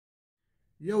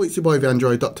Yo, it's your boy the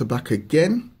Android Doctor back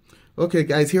again. Okay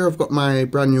guys, here I've got my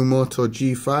brand new Moto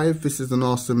G5. This is an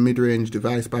awesome mid-range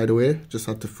device, by the way. Just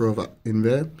had to throw that in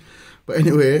there. But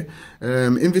anyway,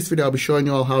 in this video I'll be showing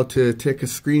you all how to take a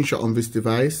screenshot on this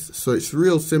device. So it's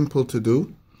real simple to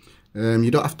do. You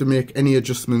don't have to make any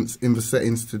adjustments in the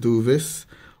settings to do this.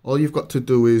 All you've got to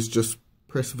do is just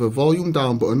press the volume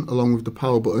down button along with the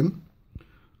power button.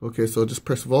 Okay, so just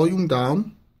press volume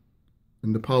down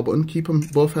and the power button. Keep them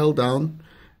both held down,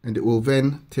 and it will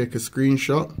then take a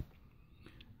screenshot.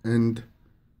 And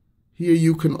here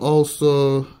you can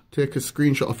also take a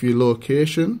screenshot of your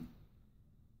location.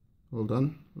 Hold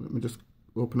on, let me just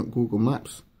open up Google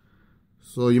Maps.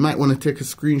 So you might want to take a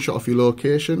screenshot of your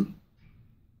location.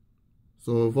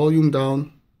 So volume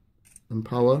down and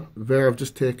power. There I've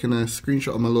just taken a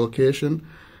screenshot of my location.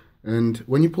 And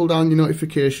when you pull down your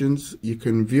notifications, you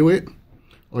can view it,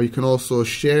 or you can also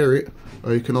share it,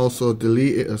 or you can also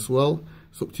delete it as well.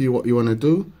 It's up to you what you want to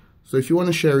do. So if you want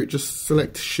to share it, just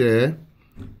select share,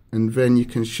 and then you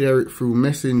can share it through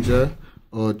Messenger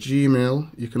or Gmail.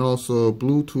 You can also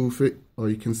Bluetooth it, or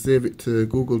you can save it to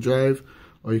Google Drive,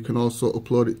 or you can also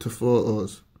upload it to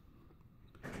photos.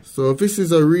 So this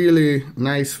is a really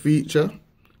nice feature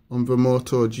on the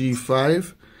Moto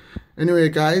G5. Anyway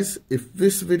guys, if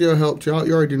this video helped you out,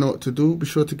 you already know what to do. Be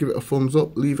sure to give it a thumbs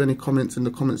up, leave any comments in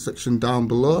the comment section down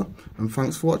below, and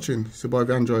thanks for watching. It's your boy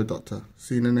the Android Doctor.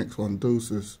 See you in the next one.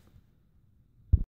 Deuces.